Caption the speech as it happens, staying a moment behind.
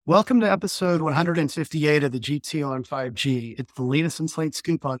Welcome to episode 158 of the GT on 5G. It's the latest insight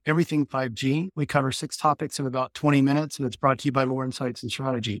scoop on everything 5G. We cover 6 topics in about 20 minutes, and it's brought to you by More Insights and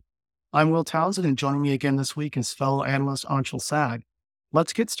Strategy. I'm Will Townsend, and joining me again this week is fellow analyst Anshel Sag.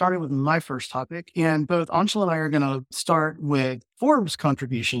 Let's get started with my first topic, and both Anshel and I are going to start with Forbes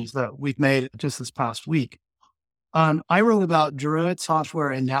contributions that we've made just this past week. I wrote about Druid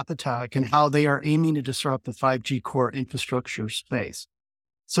Software and Napatech and how they are aiming to disrupt the 5G core infrastructure space.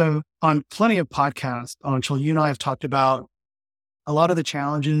 So on plenty of podcasts, Anshel, you and I have talked about a lot of the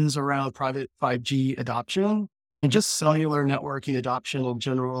challenges around private 5G adoption and just cellular networking adoption in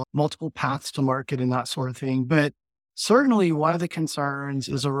general, multiple paths to market and that sort of thing. But certainly one of the concerns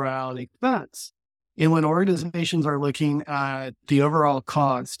is around expense. And when organizations are looking at the overall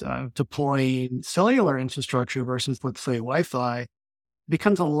cost of deploying cellular infrastructure versus, let's say, Wi-Fi, it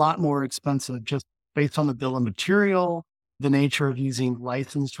becomes a lot more expensive just based on the bill of material, the nature of using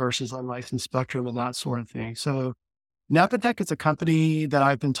licensed versus unlicensed spectrum and that sort of thing. So Napatech is a company that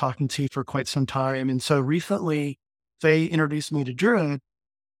I've been talking to for quite some time. And so recently they introduced me to Druid,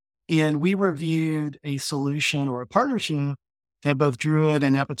 and we reviewed a solution or a partnership that both Druid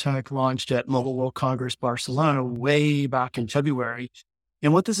and Napatech launched at Mobile World Congress Barcelona way back in February.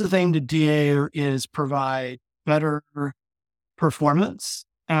 And what this is aimed to do is provide better performance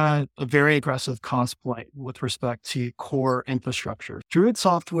at a very aggressive cost point with respect to core infrastructure. Druid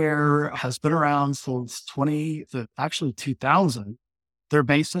software has been around since 2000. They're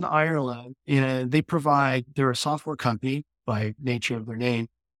based in Ireland, and they're a software company by nature of their name,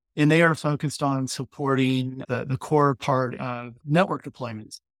 and they are focused on supporting the core part of network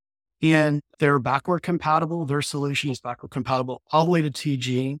deployments. And they're backward compatible. Their solution is backward compatible all the way to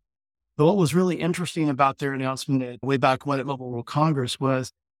 2G. But what was really interesting about their announcement way back when at Mobile World Congress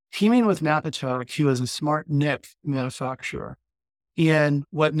was teaming with Napatech, who is a smart NIC manufacturer. And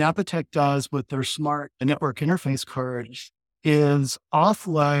what Napatech does with their smart network interface card is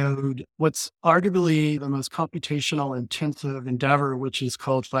offload what's arguably the most computational intensive endeavor, which is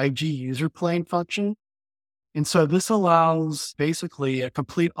called 5G user plane function. And so this allows basically a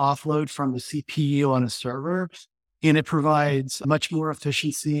complete offload from the CPU on a server, and it provides much more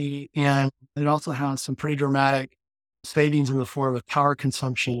efficiency. And it also has some pretty dramatic savings in the form of power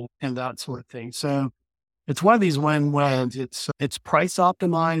consumption and that sort of thing. So it's one of these win-wins. It's price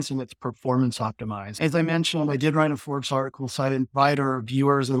optimized and it's performance optimized. As I mentioned, I did write a Forbes article, so I'd invite our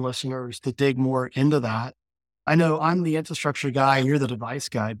viewers and listeners to dig more into that. I know I'm the infrastructure guy and you're the device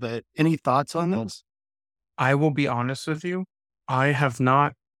guy, but any thoughts on this? I will be honest with you. I have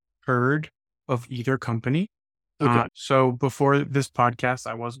not heard of either company. Okay. So before this podcast,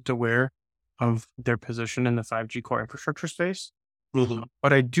 I wasn't aware of their position in the 5G core infrastructure space. Mm-hmm.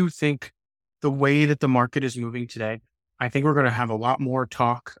 But I do think the way that the market is moving today, I think we're going to have a lot more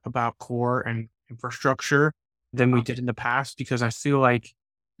talk about core and infrastructure than we did in the past, because I feel like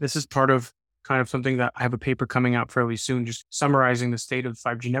this is part of kind of something that I have a paper coming out fairly soon, just summarizing the state of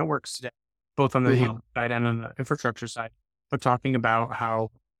 5G networks today, both on the side and on the infrastructure side, but talking about how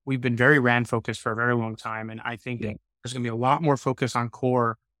we've been very RAN focused for a very long time. And I think there's going to be a lot more focus on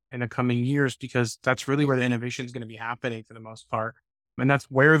core in the coming years, because that's really where the innovation is going to be happening for the most part. And that's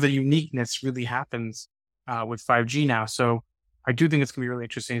where the uniqueness really happens with 5G now. So I do think it's going to be really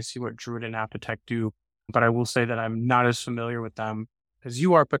interesting to see what Druid and Napatech do. But I will say that I'm not as familiar with them as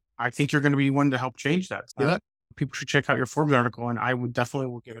you are, but I think you're going to be one to help change that. People should check out your Forbes article, and I would definitely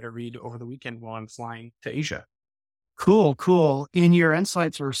will give it a read over the weekend while I'm flying to Asia. Cool. And your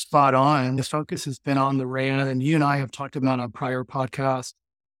insights are spot on. The focus has been on the RAN, and you and I have talked about on prior podcasts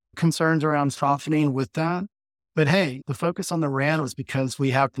concerns around softening with that. But hey, the focus on the RAN was because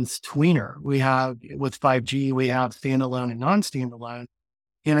we have this tweener. We have, with 5G, we have standalone and non-standalone.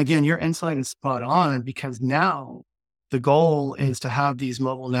 And again, your insight is spot on, because now the goal is to have these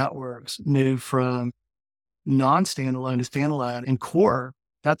mobile networks move from non-standalone to standalone and core.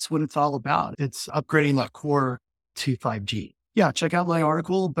 That's what it's all about. It's upgrading that core to 5G. Yeah, check out my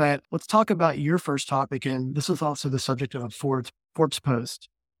article, but let's talk about your first topic. And this is also the subject of a Forbes post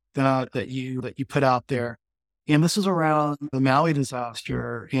that you put out there. And this is around the Maui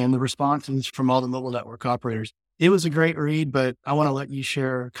disaster and the responses from all the mobile network operators. It was a great read, but I want to let you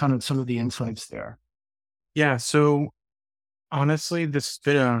share kind of some of the insights there. Yeah. So honestly, this has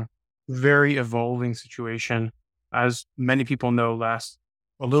been a very evolving situation. As many people know,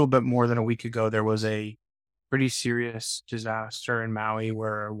 a little bit more than a week ago, there was a pretty serious disaster in Maui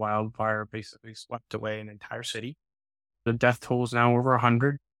where a wildfire basically swept away an entire city. The death toll is now over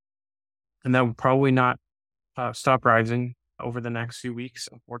 100. And that will probably not stop rising over the next few weeks,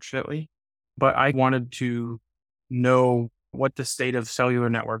 unfortunately. But I wanted to know what the state of cellular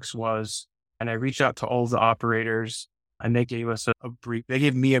networks was. And I reached out to all of the operators and they gave us a brief, they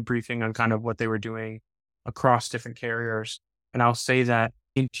gave me a briefing on kind of what they were doing across different carriers. And I'll say that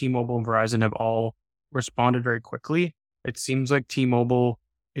T-Mobile and Verizon have all responded very quickly. It seems like T-Mobile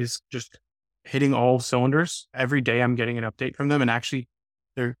is just hitting all cylinders. Every day I'm getting an update from them. And actually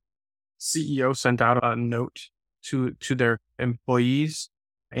their CEO sent out a note to their employees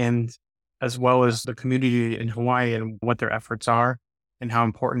and as well as the community in Hawaii and what their efforts are and how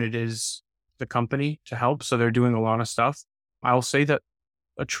important it is the company to help. So they're doing a lot of stuff. I'll say that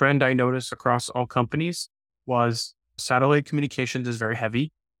a trend I noticed across all companies was satellite communications is very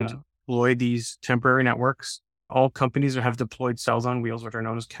heavy. Deploy these temporary networks. All companies have deployed cells on wheels, which are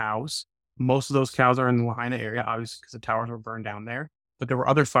known as cows. Most of those cows are in the Lahaina area, obviously because the towers were burned down there. But there were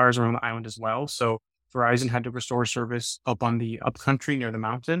other fires around the island as well. So Verizon had to restore service up on the upcountry near the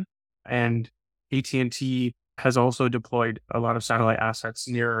mountain. And AT&T has also deployed a lot of satellite assets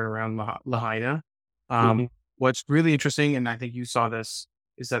near and around Lahaina. What's really interesting, and I think you saw this,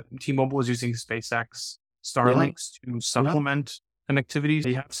 is that T-Mobile is using SpaceX Starlinks to supplement connectivity.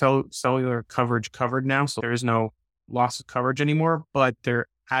 They have cellular coverage covered now, so there is no loss of coverage anymore, but they're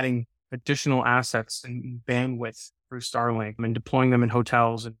adding additional assets and bandwidth through Starlink and deploying them in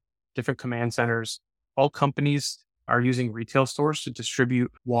hotels and different command centers. All companies are using retail stores to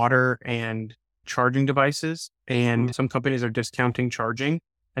distribute water and charging devices. And some companies are discounting charging.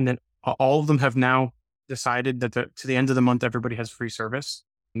 And then all of them have now decided that to the end of the month, everybody has free service.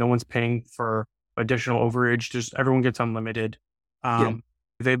 No one's paying for additional overage. Just everyone gets unlimited.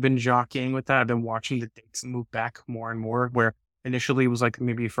 They've been jockeying with that. I've been watching the dates move back more and more, where initially it was like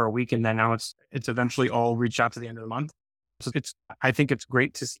maybe for a week, and then now it's eventually all reached out to the end of the month. So I think it's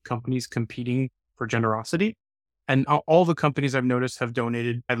great to see companies competing for generosity. And all the companies I've noticed have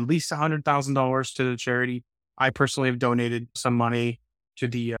donated at least $100,000 to the charity. I personally have donated some money to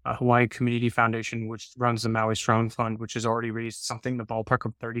the Hawaii Community Foundation, which runs the Maui Strong Fund, which has already raised something in the ballpark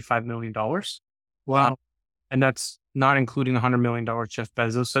of $35 million. Wow. And that's not including the $100 million Jeff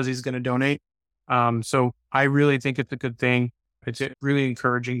Bezos says he's going to donate. So I really think it's a good thing. It's really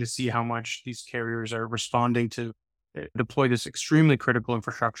encouraging to see how much these carriers are responding to deploy this extremely critical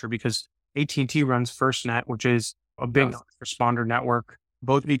infrastructure, because AT&T runs FirstNet, which is a big responder network.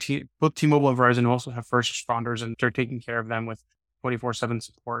 Both T-Mobile and Verizon also have first responders, and they're taking care of them with 24/7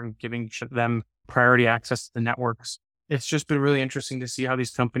 support and giving them priority access to the networks. It's just been really interesting to see how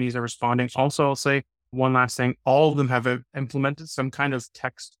these companies are responding. Also, I'll say one last thing. All of them have implemented some kind of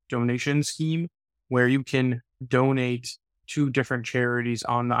text donation scheme where you can donate to different charities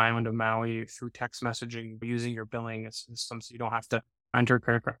on the island of Maui through text messaging using your billing system, so you don't have to enter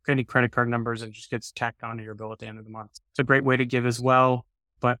any credit card numbers, and just gets tacked onto your bill at the end of the month. It's a great way to give as well,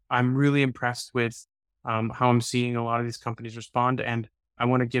 but I'm really impressed with how I'm seeing a lot of these companies respond. And I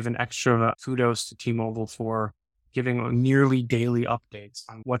want to give an extra kudos to T-Mobile for giving nearly daily updates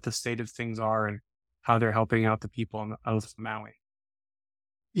on what the state of things are and how they're helping out the people of Maui.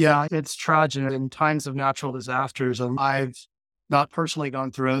 Yeah, it's tragic in times of natural disasters. I've not personally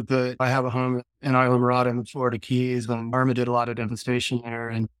gone through it, but I have a home in Islamorada in the Florida Keys, and Irma did a lot of devastation there.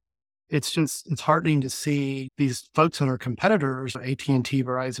 And it's heartening to see these folks that are competitors, AT&T,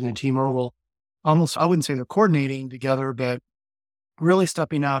 Verizon, and T-Mobile, almost, I wouldn't say they're coordinating together, but really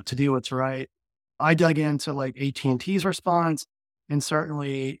stepping out to do what's right. I dug into like AT&T's response, and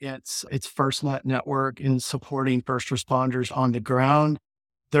certainly its FirstNet network in supporting first responders on the ground.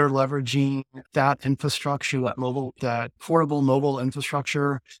 They're leveraging that infrastructure, that portable mobile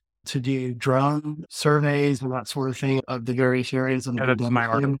infrastructure, to do drone surveys and that sort of thing of the various areas. That's my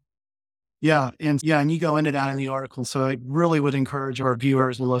article. And you go into that in the article. So I really would encourage our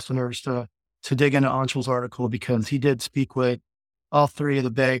viewers and listeners to dig into Anshel's article, because he did speak with all three of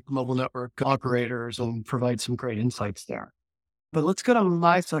the big mobile network operators and provide some great insights there. But let's go to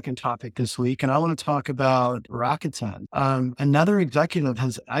my second topic this week, and I want to talk about Rakuten. Another executive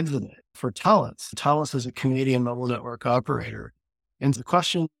has exited for Telus. Telus is a Canadian mobile network operator. And the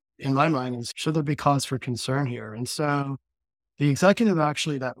question in my mind is, should there be cause for concern here? And so the executive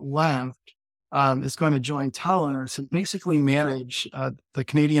actually that left is going to join Telus and basically manage the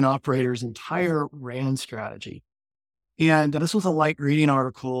Canadian operator's entire RAN strategy. And this was a light reading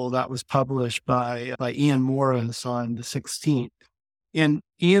article that was published by Ian Morris on the 16th. And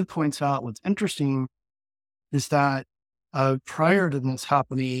Ian points out what's interesting is that prior to this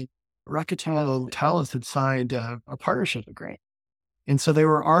happening, Rakuten and Telus had signed a partnership agreement. And so they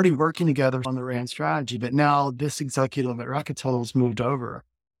were already working together on the RAN strategy, but now this executive at Rakuten has moved over.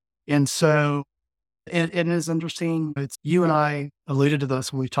 And so it is interesting. You and I alluded to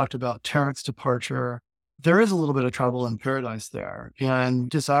this when we talked about Tarek's departure there is a little bit of trouble in paradise there. And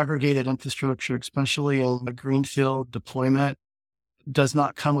disaggregated infrastructure, especially in a greenfield deployment, does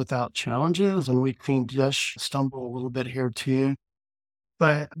not come without challenges. And we've seen Dish stumble a little bit here too.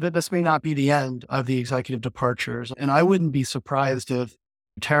 But this may not be the end of the executive departures. And I wouldn't be surprised if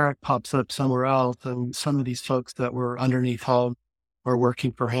Tarek pops up somewhere else and some of these folks that were underneath him are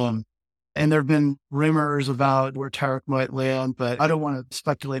working for him. And there have been rumors about where Tarek might land, but I don't want to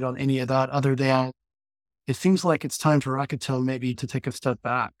speculate on any of that other than it seems like it's time for Rakuten maybe to take a step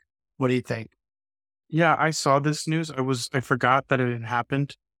back. What do you think? Yeah, I saw this news. I forgot that it had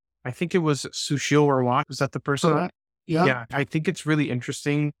happened. I think it was Sushil Rawat. Was that the person? Yeah. Yeah, I think it's really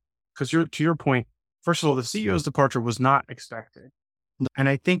interesting because to your point, first of all, the CEO's departure was not expected. And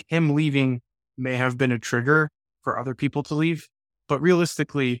I think him leaving may have been a trigger for other people to leave. But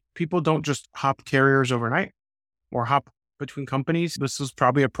realistically, people don't just hop carriers overnight or hop between companies. This was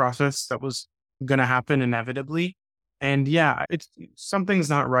probably a process that was going to happen inevitably. And yeah, something's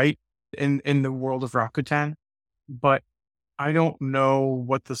not right in the world of Rakuten, but I don't know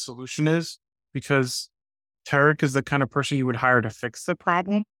what the solution is because Tarek is the kind of person you would hire to fix the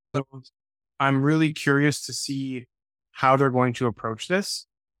problem. So I'm really curious to see how they're going to approach this.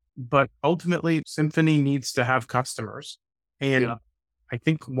 But ultimately, Symphony needs to have customers. And I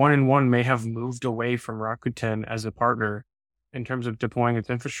think 1&1 may have moved away from Rakuten as a partner in terms of deploying its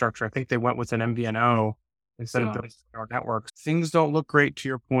infrastructure. I think they went with an MVNO instead of building our networks. Things don't look great, to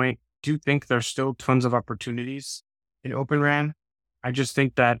your point. Do think there's still tons of opportunities in Open RAN. I just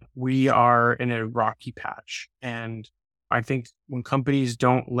think that we are in a rocky patch. And I think when companies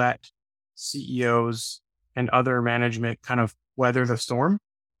don't let CEOs and other management kind of weather the storm,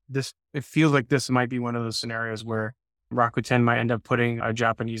 it feels like this might be one of those scenarios where Rakuten might end up putting a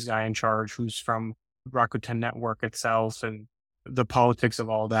Japanese guy in charge who's from Rakuten network itself and the politics of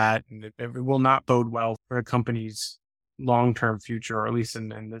all that. And it will not bode well for a company's long-term future, or at least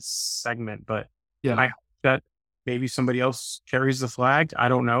in this segment. But I hope that maybe somebody else carries the flag. I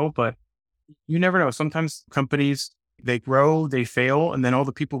don't know, but you never know. Sometimes companies, they grow, they fail, and then all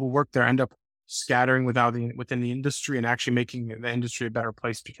the people who work there end up scattering within the industry and actually making the industry a better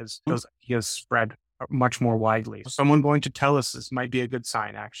place because those ideas spread much more widely. Someone going to Telus, this might be a good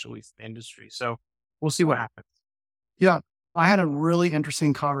sign actually for the industry. So we'll see what happens. Yeah. I had a really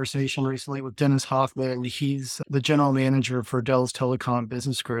interesting conversation recently with Dennis Hoffman. He's the general manager for Dell's Telecom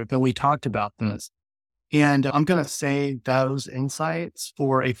Business Group, and we talked about this. And I'm going to save those insights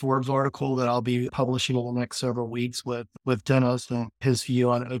for a Forbes article that I'll be publishing in the next several weeks with Dennis and his view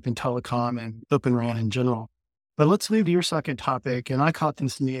on open telecom and Open RAN in general. But let's move to your second topic. And I caught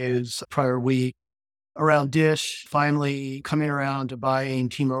this news prior week around Dish finally coming around to buying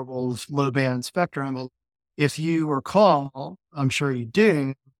T-Mobile's low-band spectrum. And if you recall, I'm sure you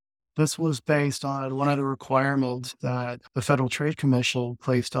do, this was based on one of the requirements that the Federal Trade Commission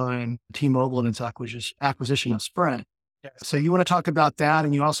placed on T-Mobile and its acquisition of Sprint. Yes. So you want to talk about that,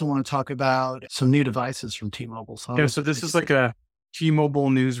 and you also want to talk about some new devices from T-Mobile. So this is like a T-Mobile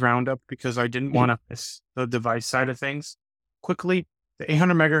news roundup because I didn't want to miss the device side of things. Quickly, the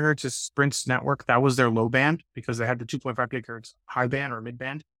 800 megahertz is Sprint's network. That was their low band because they had the 2.5 gigahertz high band or mid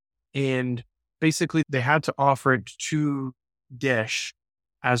band. And basically, they had to offer it to Dish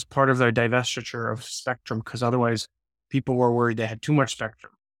as part of their divestiture of spectrum, because otherwise people were worried they had too much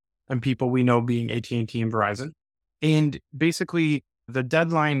spectrum. And people we know being AT&T and Verizon. And basically, the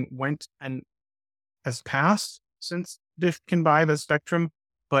deadline went and has passed since Dish can buy the spectrum,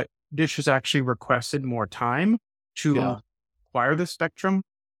 but Dish has actually requested more time to acquire the spectrum.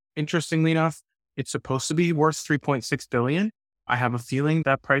 Interestingly enough, it's supposed to be worth $3.6 billion. I have a feeling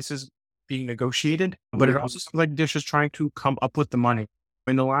that price is being negotiated, but it also seems like Dish is trying to come up with the money.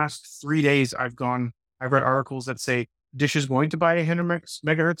 In the last 3 days, I've read articles that say Dish is going to buy a 100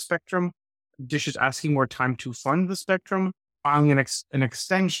 megahertz spectrum. Dish is asking more time to fund the spectrum, filing an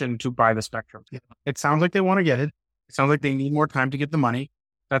extension to buy the spectrum. Yeah. It sounds like they want to get it. It sounds like they need more time to get the money.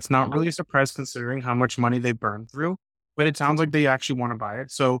 That's not really a surprise considering how much money they burned through, but it sounds like they actually want to buy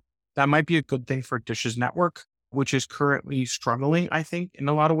it. So that might be a good thing for Dish's network, which is currently struggling, I think, in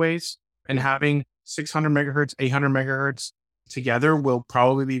a lot of ways. And having 600 megahertz, 800 megahertz together will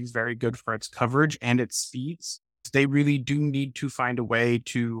probably be very good for its coverage and its speeds. They really do need to find a way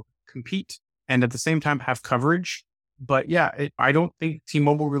to compete and at the same time have coverage. But yeah, I don't think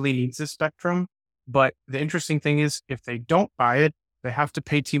T-Mobile really needs this spectrum. But the interesting thing is if they don't buy it, they have to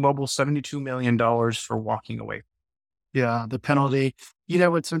pay T-Mobile $72 million for walking away. Yeah, the penalty. You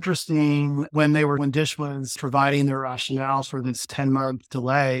know, it's interesting when Dish was providing their rationale for this 10-month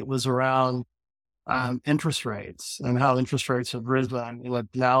delay, it was around interest rates and how interest rates have risen.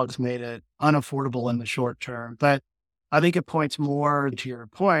 Now it's made it unaffordable in the short term. But I think it points more to your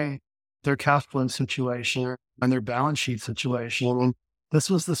point, their cash flow situation and their balance sheet situation. And this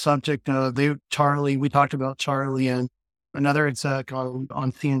was the subject of we talked about Charlie and another exec on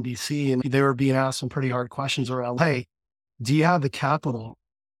CNBC, and they were being asked some pretty hard questions around, hey, do you have the capital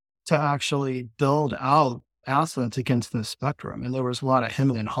to actually build out assets against this spectrum? And there was a lot of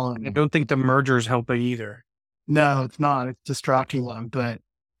hemming and hawing. I don't think the mergers help it either. No, it's not. It's distracting them. But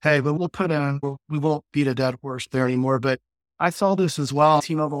hey, we won't beat a dead horse there anymore. But I saw this as well.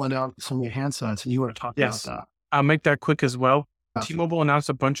 T-Mobile announced some new handsets, and you want to talk about that. I'll make that quick as well. T-Mobile announced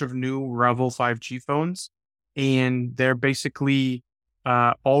a bunch of new REVVL 5G phones, and they're basically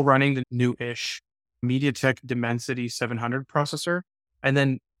all running the new-ish MediaTek Dimensity 700 processor. And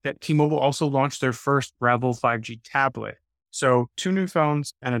then T-Mobile also launched their first REVVL 5G tablet. So 2 new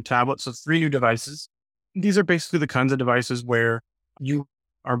phones and a tablet, so 3 new devices. These are basically the kinds of devices where you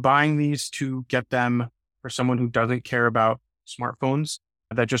are buying these to get them for someone who doesn't care about smartphones,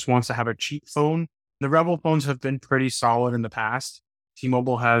 that just wants to have a cheap phone. The REVVL phones have been pretty solid in the past.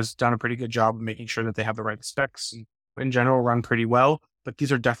 T-Mobile has done a pretty good job of making sure that they have the right specs and in general run pretty well, but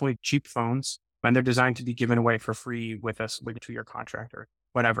these are definitely cheap phones and they're designed to be given away for free with a 2-year contract or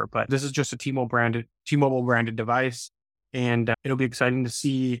whatever. But this is just a T-Mobile branded device. And it'll be exciting to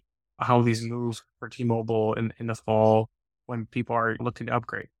see how these move for T-Mobile in the fall when people are looking to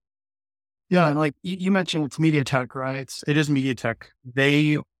upgrade. Yeah. And like you mentioned, it's MediaTek, right? It is MediaTek.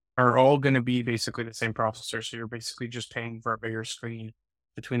 They are all going to be basically the same processor. So you're basically just paying for a bigger screen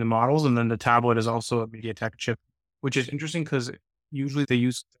between the models. And then the tablet is also a MediaTek chip, which is interesting because usually they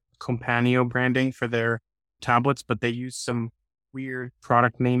use Companio branding for their tablets, but they use some weird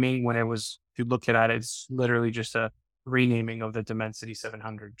product naming when if you look at it, it's literally just a renaming of the Dimensity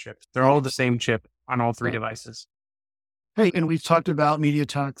 700 chip. They're all the same chip on all 3 devices. Hey, and we've talked about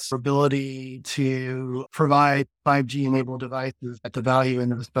MediaTek's ability to provide 5G enabled devices at the value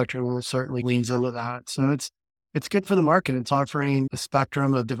end of the spectrum, and it certainly leans into that. So it's good for the market. It's offering a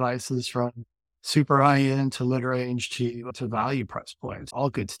spectrum of devices from super high end to mid range to value price points. All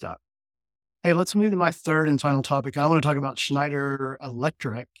good stuff. Hey, let's move to my third and final topic. I want to talk about Schneider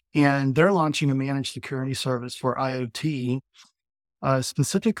Electric, and they're launching a managed security service for IoT.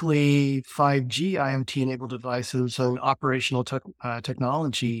 Specifically 5G IoT-enabled devices and operational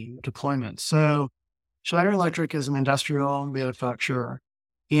technology deployments. So Schneider Electric is an industrial manufacturer,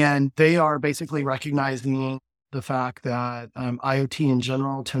 and they are basically recognizing the fact that IoT in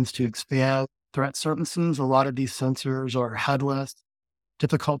general tends to expand threat surfaces. A lot of these sensors are headless,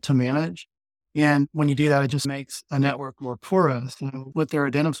 difficult to manage. And when you do that, it just makes a network more porous. And what they're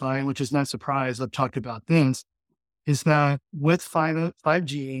identifying, which is no surprise, I've talked about this, is that with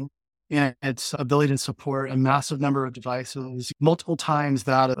 5G and its ability to support a massive number of devices, multiple times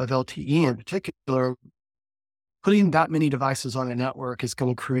that of LTE in particular, putting that many devices on a network is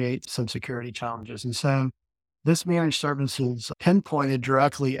going to create some security challenges. And so this managed services pinpointed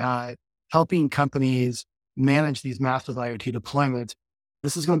directly at helping companies manage these massive IoT deployments.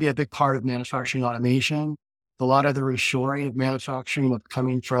 This is going to be a big part of manufacturing automation. A lot of the reshoring of manufacturing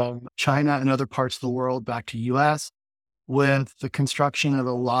coming from China and other parts of the world back to US, with the construction of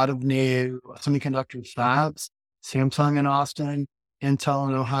a lot of new semiconductor fabs, Samsung in Austin, Intel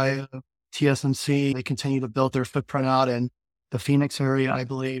in Ohio, TSMC. They continue to build their footprint out in the Phoenix area, I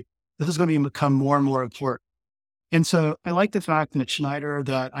believe. This is going to become more and more important. And so I like the fact that Schneider,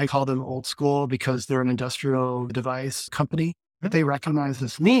 that I call them old school because they're an industrial device company, that they recognize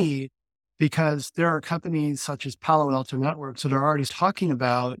this need, because there are companies such as Palo Alto Networks that are already talking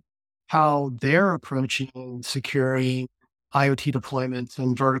about how they're approaching security, IoT deployments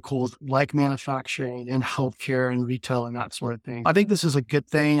and verticals like manufacturing and healthcare and retail and that sort of thing. I think this is a good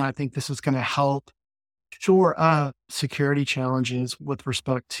thing. I think this is going to help shore up security challenges with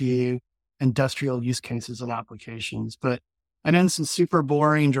respect to industrial use cases and applications. But I know this is super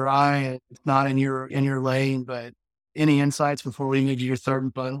boring, dry, and it's not in your lane, but any insights before we move to your third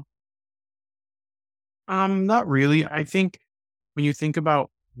and final? Not really. I think when you think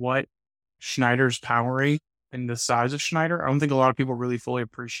about what Schneider's powering and the size of Schneider, I don't think a lot of people really fully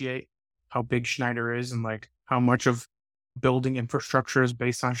appreciate how big Schneider is and like how much of building infrastructure is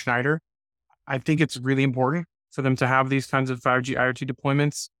based on Schneider. I think it's really important for them to have these kinds of 5G IoT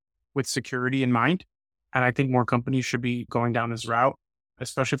deployments with security in mind. And I think more companies should be going down this route,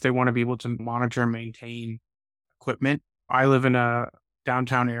 especially if they want to be able to monitor and maintain equipment. I live in a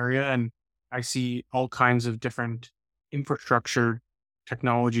downtown area and I see all kinds of different infrastructure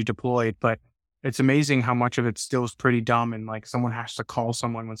technology deployed, but it's amazing how much of it still is pretty dumb and like someone has to call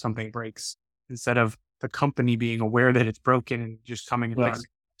someone when something breaks. instead of the company being aware that it's broken and just coming and fixing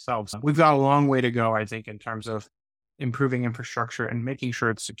it themselves. We've got a long way to go, I think, in terms of improving infrastructure and making sure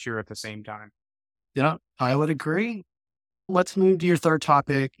it's secure at the same time. Yeah, I would agree. Let's move to your third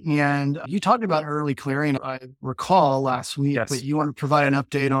topic. And you talked about early clearing, I recall last week, Yes. but you want to provide an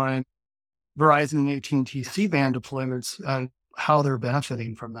update on Verizon AT&T C-Band deployments and how they're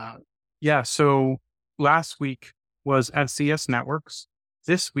benefiting from that. Yeah. So last week was SCS Networks.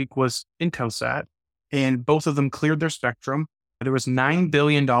 This week was Intelsat, and both of them cleared their spectrum. There was $9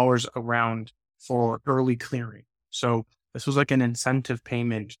 billion around for early clearing. So this was like an incentive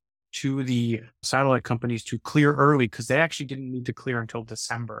payment to the satellite companies to clear early because they actually didn't need to clear until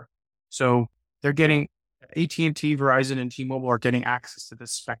December. So they're getting AT&T, Verizon, and T-Mobile are getting access to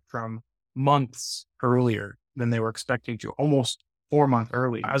this spectrum months earlier than they were expecting to, almost 4 months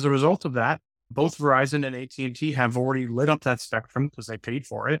early. As a result of that, both Verizon and AT&T have already lit up that spectrum because they paid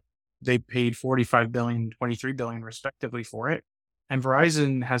for it. They paid $45 billion, $23 billion respectively for it. And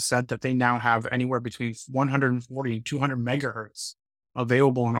Verizon has said that they now have anywhere between 140 and 200 megahertz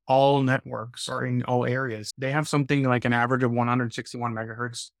available in all networks or in all areas. They have something like an average of 161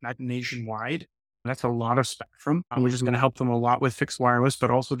 megahertz nationwide. That's a lot of spectrum, which is going to help them a lot with fixed wireless,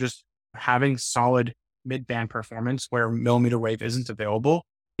 but also just having solid mid-band performance where millimeter wave isn't available.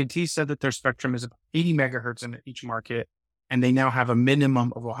 AT&T said that their spectrum is about 80 megahertz in each market, and they now have a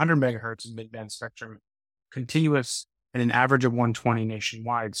minimum of 100 megahertz in mid-band spectrum, continuous, and an average of 120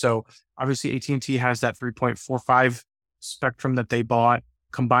 nationwide. So obviously AT&T has that 3.45 spectrum that they bought,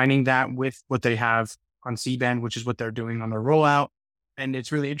 combining that with what they have on C-band, which is what they're doing on their rollout. And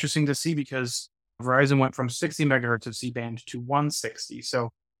it's really interesting to see because Verizon went from 60 megahertz of C-band to 160.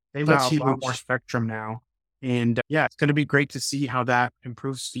 So they've got a lot more spectrum now. And yeah, it's going to be great to see how that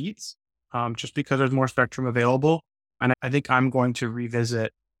improves speeds just because there's more spectrum available. And I think I'm going to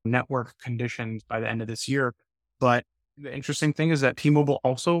revisit network conditions by the end of this year. But the interesting thing is that T-Mobile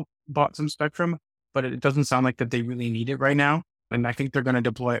also bought some spectrum, but it doesn't sound like that they really need it right now. And I think they're going to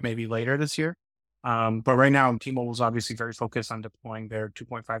deploy it maybe later this year. But right now, T-Mobile is obviously very focused on deploying their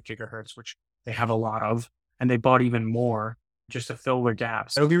 2.5 gigahertz, which they have a lot of, and they bought even more just to fill their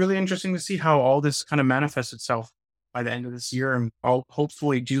gaps. It'll be really interesting to see how all this kind of manifests itself by the end of this year. And I'll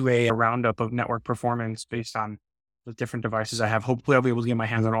hopefully do a roundup of network performance based on the different devices I have. Hopefully I'll be able to get my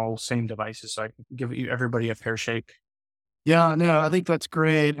hands on all the same devices so I can give everybody a fair shake. Yeah, no, I think that's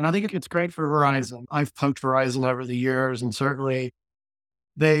great. And I think it's great for Verizon. I've poked Verizon over the years, and certainly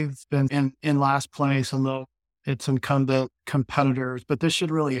they've been in last place on its incumbent competitors, but this should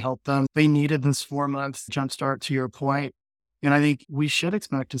really help them. They needed this 4 month jumpstart, to your point. And I think we should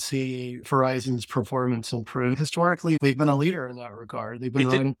expect to see Verizon's performance improve. Historically, they've been a leader in that regard. They've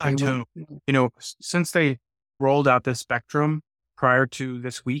been since they rolled out this spectrum prior to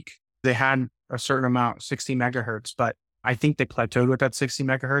this week, they had a certain amount, 60 megahertz, but I think they plateaued with that 60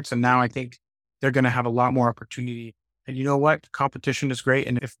 megahertz. And now I think they're going to have a lot more opportunity. And you know what? Competition is great.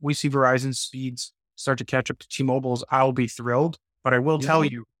 And if we see Verizon's speeds start to catch up to T-Mobile's, I'll be thrilled. But I will tell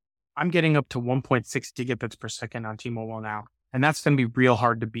you, I'm getting up to 1.6 gigabits per second on T-Mobile now. And that's going to be real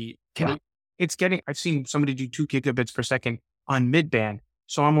hard to beat. Yeah. I've seen somebody do 2 gigabits per second on mid-band.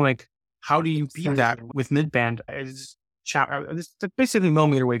 So I'm like, how do you beat that with mid-band? It's basically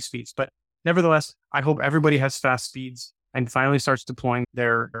millimeter wave speeds. But nevertheless, I hope everybody has fast speeds and finally starts deploying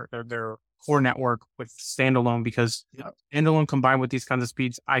their core network with standalone, because standalone combined with these kinds of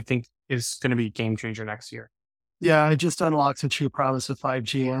speeds, I think is going to be a game changer next year. Yeah, it just unlocks a true promise of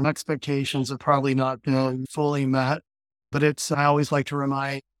 5G, and expectations have probably not been fully met. But I always like to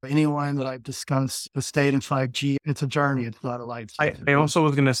remind anyone that I've discussed the state of 5G. It's a journey. It's not a light. I also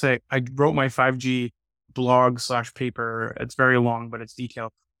was going to say, I wrote my 5G blog/paper. It's very long, but it's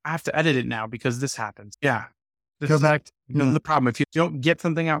detailed. I have to edit it now because this happens. Yeah. Go back. The problem. If you don't get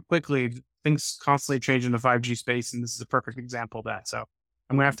something out quickly, things constantly change in the 5G space. And this is a perfect example of that. So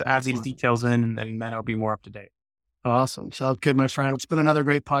I'm going to have to add these details in, and then I'll be more up to date. Awesome. Sounds good, my friend. It's been another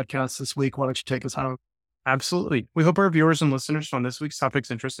great podcast this week. Why don't you take us home? Absolutely. We hope our viewers and listeners found this week's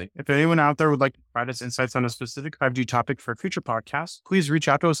topics interesting. If anyone out there would like to provide us insights on a specific 5G topic for a future podcast, please reach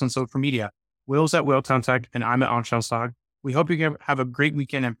out to us on social media. Will's at WillTownTech, and I'm at Anshel. We hope you have a great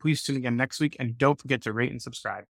weekend, and please tune in again next week. And don't forget to rate and subscribe.